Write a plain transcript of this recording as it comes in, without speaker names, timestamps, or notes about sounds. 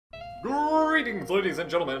Greetings, ladies and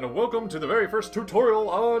gentlemen, and welcome to the very first tutorial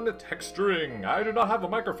on texturing. I do not have a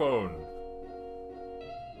microphone.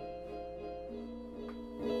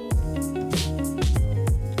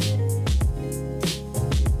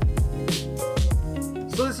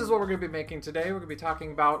 So this is what we're going to be making today. We're going to be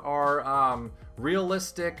talking about our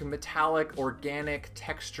realistic, metallic, organic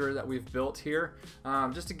texture that we've built here,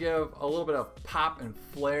 just to give a little bit of pop and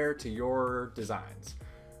flair to your designs.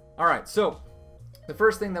 Alright, so the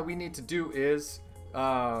first thing that we need to do is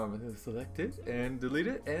select it and delete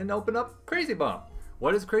it and open up Crazy Bump.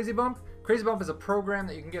 What is Crazy Bump? Crazy Bump is a program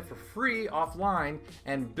that you can get for free offline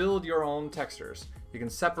and build your own textures. You can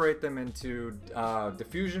separate them into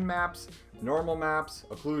diffusion maps, normal maps,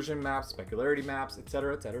 occlusion maps, specularity maps,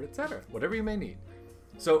 etc., etc., etc., whatever you may need.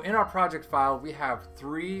 So in our project file, we have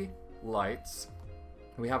 3 lights.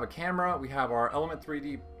 We have a camera, we have our Element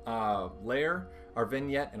 3D layer, our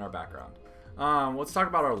vignette, and our background. Let's talk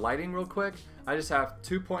about our lighting real quick. I just have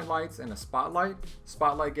 2-point lights and a spotlight.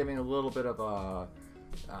 Spotlight giving a little bit of a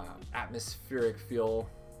atmospheric feel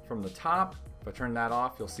from the top. If I turn that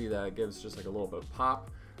off, you'll see that it gives just like a little bit of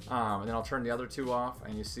pop. And then I'll turn the other 2 off,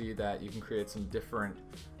 and you see that you can create some different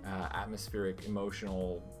atmospheric,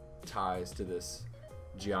 emotional ties to this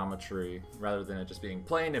geometry, rather than it just being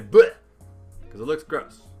plain and bleh, because it looks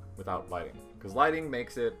gross without lighting. Because lighting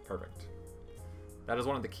makes it perfect. That is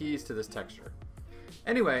one of the keys to this texture.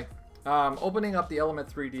 Anyway, opening up the Element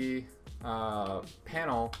 3D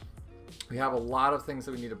panel, we have a lot of things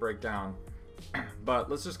that we need to break down. But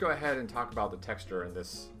let's just go ahead and talk about the texture in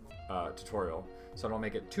this tutorial, so I don't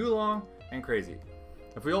make it too long and crazy.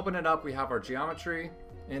 If we open it up, we have our geometry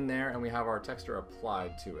in there, and we have our texture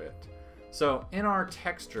applied to it. So in our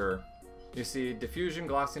texture, you see diffusion,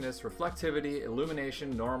 glossiness, reflectivity,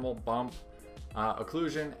 illumination, normal, bump,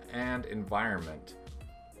 occlusion, and environment.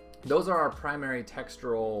 Those are our primary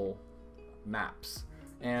textural maps,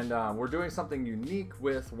 and we're doing something unique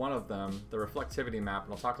with one of them, the reflectivity map,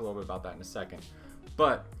 and I'll talk a little bit about that in a second.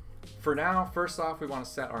 But for now, first off, we want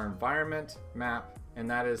to set our environment map, and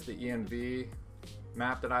that is the ENV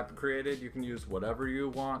map that I've created. You can use whatever you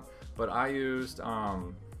want, but I used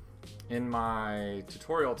in my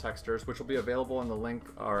tutorial textures, which will be available in the link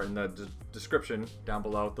or in the description down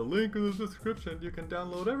below. The link in the description, you can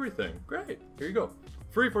download everything. Great, here you go,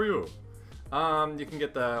 free for you. You can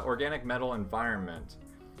get the organic metal environment.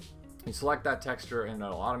 You select that texture and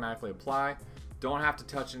it'll automatically apply. Don't have to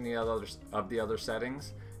touch any of the other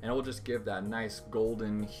settings, and it will just give that nice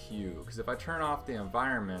golden hue. Because if I turn off the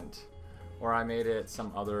environment, or I made it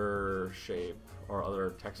some other shape or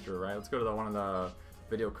other texture, right? Let's go to one of the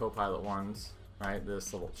video Copilot ones, right?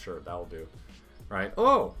 This little shirt, that'll do, right?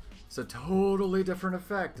 Oh, it's a totally different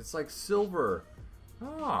effect. It's like silver.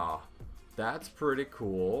 Ah, that's pretty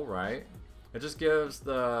cool, right? It just gives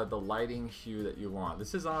the lighting hue that you want.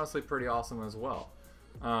 This is honestly pretty awesome as well.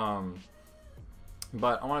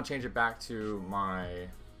 But I want to change it back to my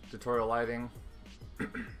tutorial lighting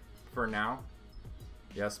for now.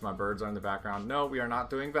 Yes, my birds are in the background. No, we are not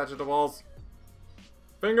doing vegetables.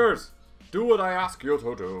 Fingers! Do what I ask you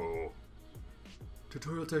to do.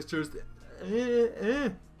 Tutorial textures.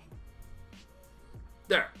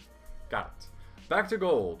 There. Got it. Back to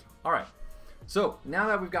gold. Alright. So, now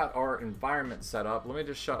that we've got our environment set up, let me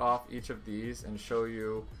just shut off each of these and show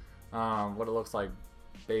you what it looks like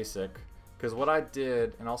basic. Because what I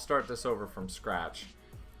did, and I'll start this over from scratch,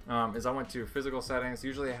 is I went to physical settings.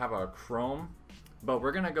 Usually I have a chrome, but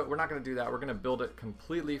we're not gonna do that. We're gonna build it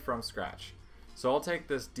completely from scratch. So I'll take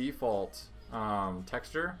this default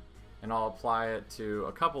texture and I'll apply it to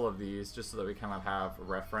a couple of these just so that we kind of have a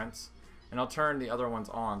reference. And I'll turn the other ones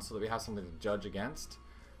on so that we have something to judge against.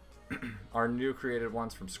 Our new created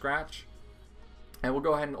ones from scratch. And we'll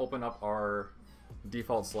go ahead and open up our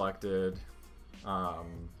default selected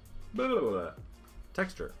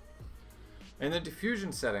texture. In the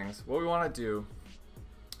diffusion settings, what we want to do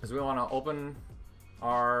is we want to open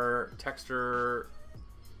our texture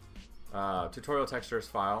tutorial textures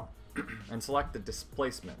file and select the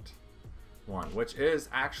displacement one, which is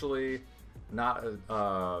actually not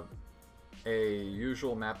a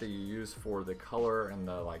usual map that you use for the color and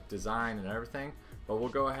the design and everything, but we'll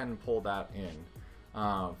go ahead and pull that in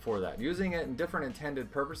for that, using it in different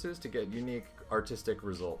intended purposes to get unique artistic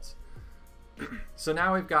results. So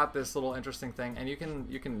now we've got this little interesting thing, and you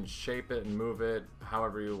can shape it and move it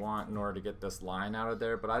however you want in order to get this line out of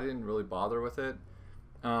there, but I didn't really bother with it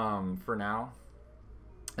for now.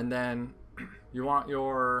 And then you want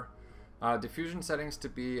your diffusion settings to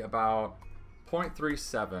be about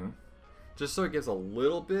 0.37, just so it gives a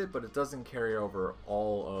little bit, but it doesn't carry over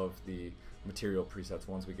all of the material presets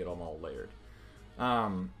once we get them all layered.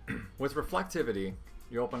 With reflectivity,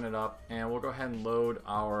 you open it up and we'll go ahead and load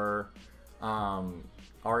our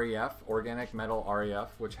REF, organic metal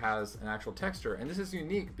REF, which has an actual texture. And this is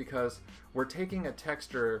unique because we're taking a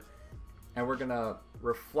texture and we're gonna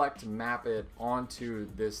reflect map it onto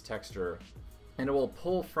this texture, and it will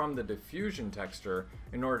pull from the diffusion texture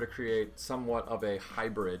in order to create somewhat of a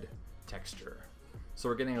hybrid texture. So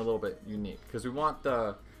we're getting a little bit unique because we want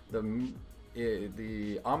the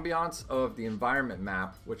ambiance of the environment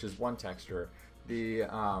map, which is one texture, the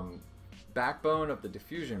backbone of the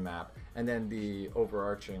diffusion map, and then the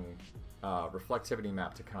overarching reflectivity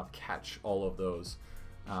map to kind of catch all of those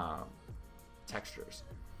textures.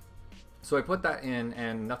 So I put that in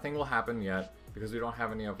and nothing will happen yet because we don't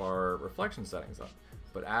have any of our reflection settings up.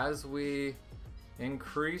 But as we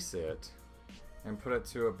increase it and put it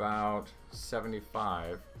to about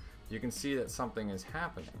 75, you can see that something is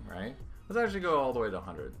happening, right? Let's actually go all the way to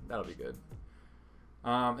 100. That'll be good.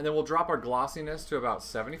 And then we'll drop our glossiness to about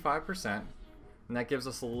 75%, and that gives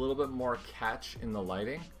us a little bit more catch in the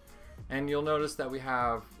lighting. And you'll notice that we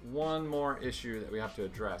have one more issue that we have to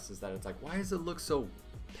address, is that it's like, why does it look so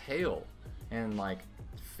pale and like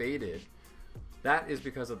faded? That is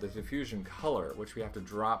because of the diffusion color, which we have to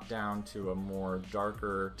drop down to a more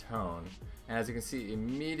darker tone. And as you can see,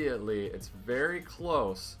 immediately it's very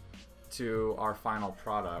close to our final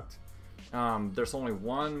product. There's only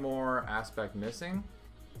one more aspect missing,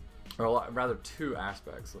 or rather two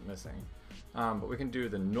aspects missing. But we can do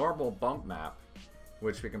the normal bump map,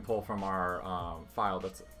 which we can pull from our file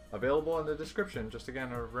that's available in the description, just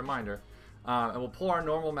again a reminder. And we'll pull our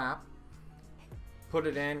normal map, put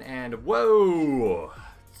it in, and whoa,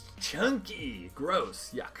 it's chunky,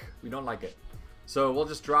 gross, yuck, we don't like it. So we'll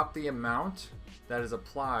just drop the amount that is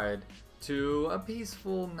applied to a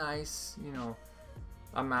peaceful, nice, you know,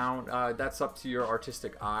 amount. That's up to your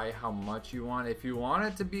artistic eye how much you want. If you want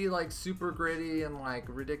it to be like super gritty and like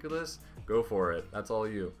ridiculous, go for it, that's all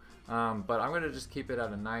you. But I'm gonna just keep it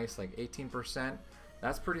at a nice like 18%.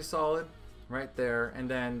 That's pretty solid right there. And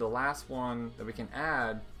then the last one that we can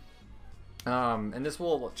add, and this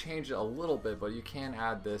will change it a little bit, but you can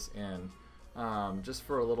add this in just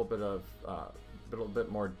for a little bit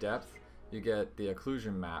more depth. You get the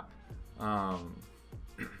occlusion map,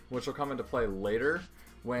 which will come into play later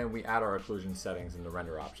when we add our occlusion settings in the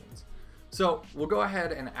render options. So we'll go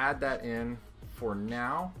ahead and add that in for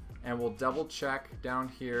now, and we'll double check down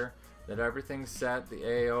here that everything's set.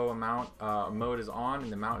 The AO amount mode is on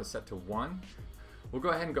and the amount is set to 1. We'll go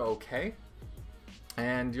ahead and go OK,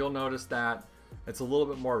 and you'll notice that it's a little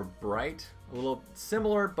bit more bright, a little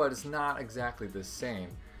similar, but it's not exactly the same.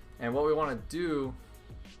 And what we want to do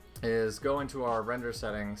is go into our render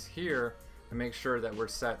settings here and make sure that we're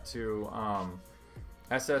set to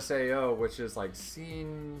SSAO, which is like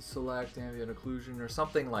scene select ambient occlusion or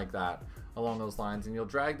something like that along those lines, and you'll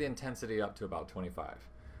drag the intensity up to about 25,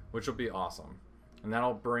 which will be awesome. And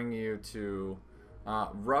that'll bring you to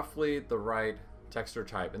roughly the right texture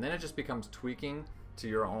type, and then it just becomes tweaking to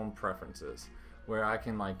your own preferences, where I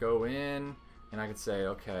can like go in and I can say,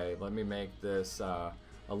 okay, let me make this a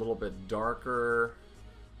little bit darker.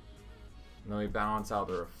 Let me balance out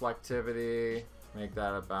the reflectivity, make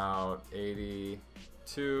that about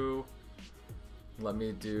 82. Let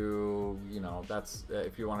me do, you know, that's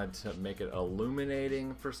if you wanted to make it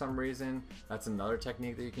illuminating for some reason, that's another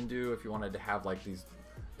technique that you can do. If you wanted to have like these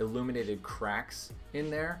illuminated cracks in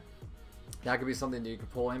there, that could be something that you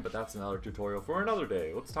could pull in, but that's another tutorial for another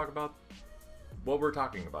day. Let's talk about what we're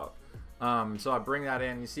talking about. So I bring that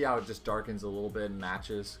in, you see how it just darkens a little bit and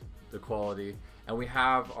matches the quality, and we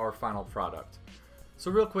have our final product. So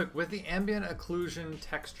real quick, with the ambient occlusion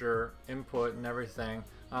texture input and everything,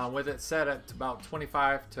 with it set at about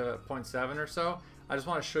 25 to 0.7 or so, I just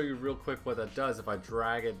want to show you real quick what that does. If I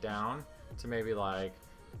drag it down to maybe like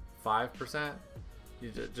 5%,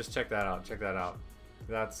 you just check that out. Check that out.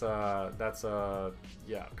 That's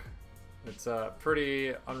yuck. It's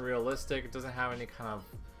pretty unrealistic. It doesn't have any kind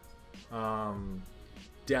of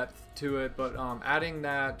depth to it, but adding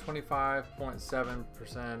that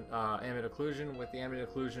 25.7% ambient occlusion with the ambient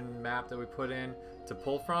occlusion map that we put in to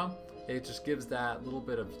pull from, it just gives that little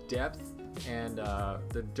bit of depth, and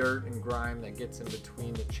the dirt and grime that gets in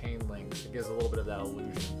between the chain links, it gives a little bit of that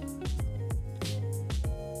illusion.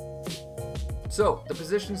 So the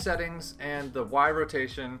position settings and the Y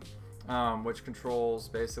rotation, which controls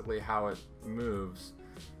basically how it moves.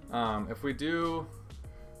 If we do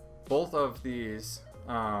both of these,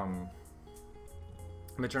 let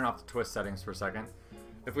me turn off the twist settings for a second.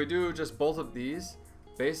 If we do just both of these,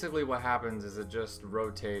 basically what happens is it just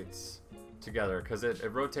rotates together, because it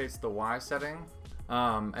rotates the Y setting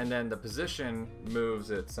And then the position moves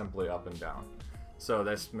it simply up and down. So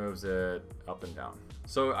this moves it up and down.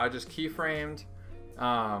 So I just keyframed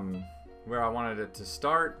where I wanted it to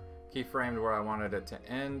start, keyframed where I wanted it to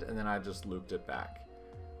end, and then I just looped it back.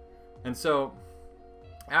 And so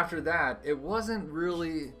after that, it wasn't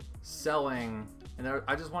really selling, and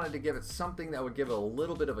I just wanted to give it something that would give it a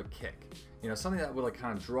little bit of a kick. You know, something that would like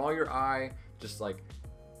kind of draw your eye, just like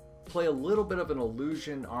play a little bit of an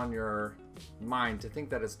illusion on your mind to think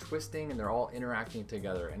that it's twisting and they're all interacting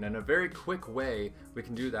together. And in a very quick way, we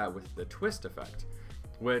can do that with the twist effect,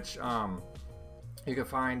 which you can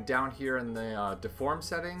find down here in the deform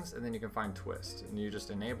settings, and then you can find twist, and you just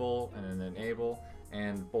enable and then enable,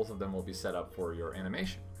 and both of them will be set up for your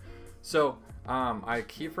animation. So I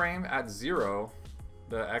keyframe at 0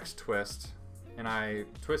 the X twist, and I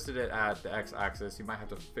twisted it at the X axis. You might have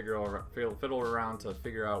to fiddle around to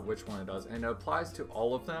figure out which one it does, and it applies to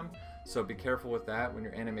all of them. So be careful with that when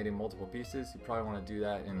you're animating multiple pieces. You probably want to do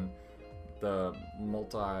that in the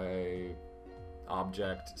multi-object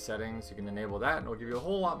settings. You can enable that, and it'll give you a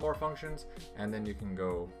whole lot more functions, and then you can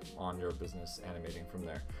go on your business animating from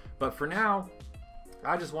there. But for now,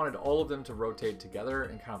 I just wanted all of them to rotate together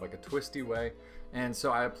in kind of like a twisty way, and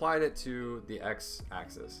so I applied it to the X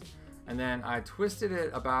axis. And then I twisted it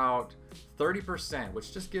about 30%,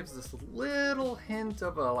 which just gives this little hint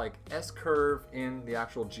of a like S-curve in the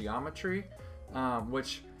actual geometry,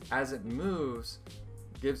 which as it moves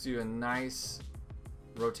gives you a nice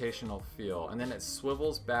rotational feel. And then it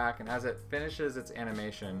swivels back, and as it finishes its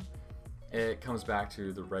animation, it comes back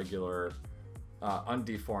to the regular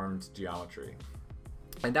undeformed geometry.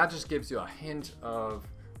 And that just gives you a hint of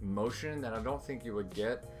motion that I don't think you would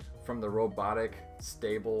get from the robotic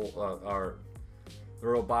stable or the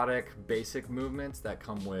robotic basic movements that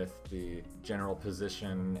come with the general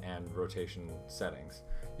position and rotation settings.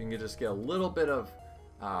 You can just get a little bit of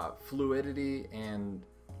fluidity and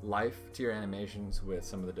life to your animations with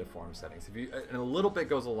some of the deform settings. And a little bit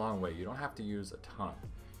goes a long way. You don't have to use a ton.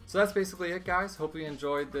 So that's basically it, guys. Hope you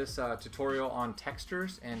enjoyed this tutorial on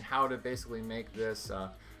textures and how to basically make this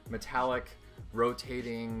metallic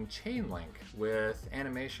rotating chain link with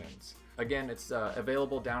animations. Again, it's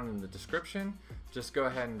available down in the description. Just go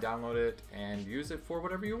ahead and download it and use it for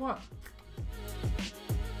whatever you want.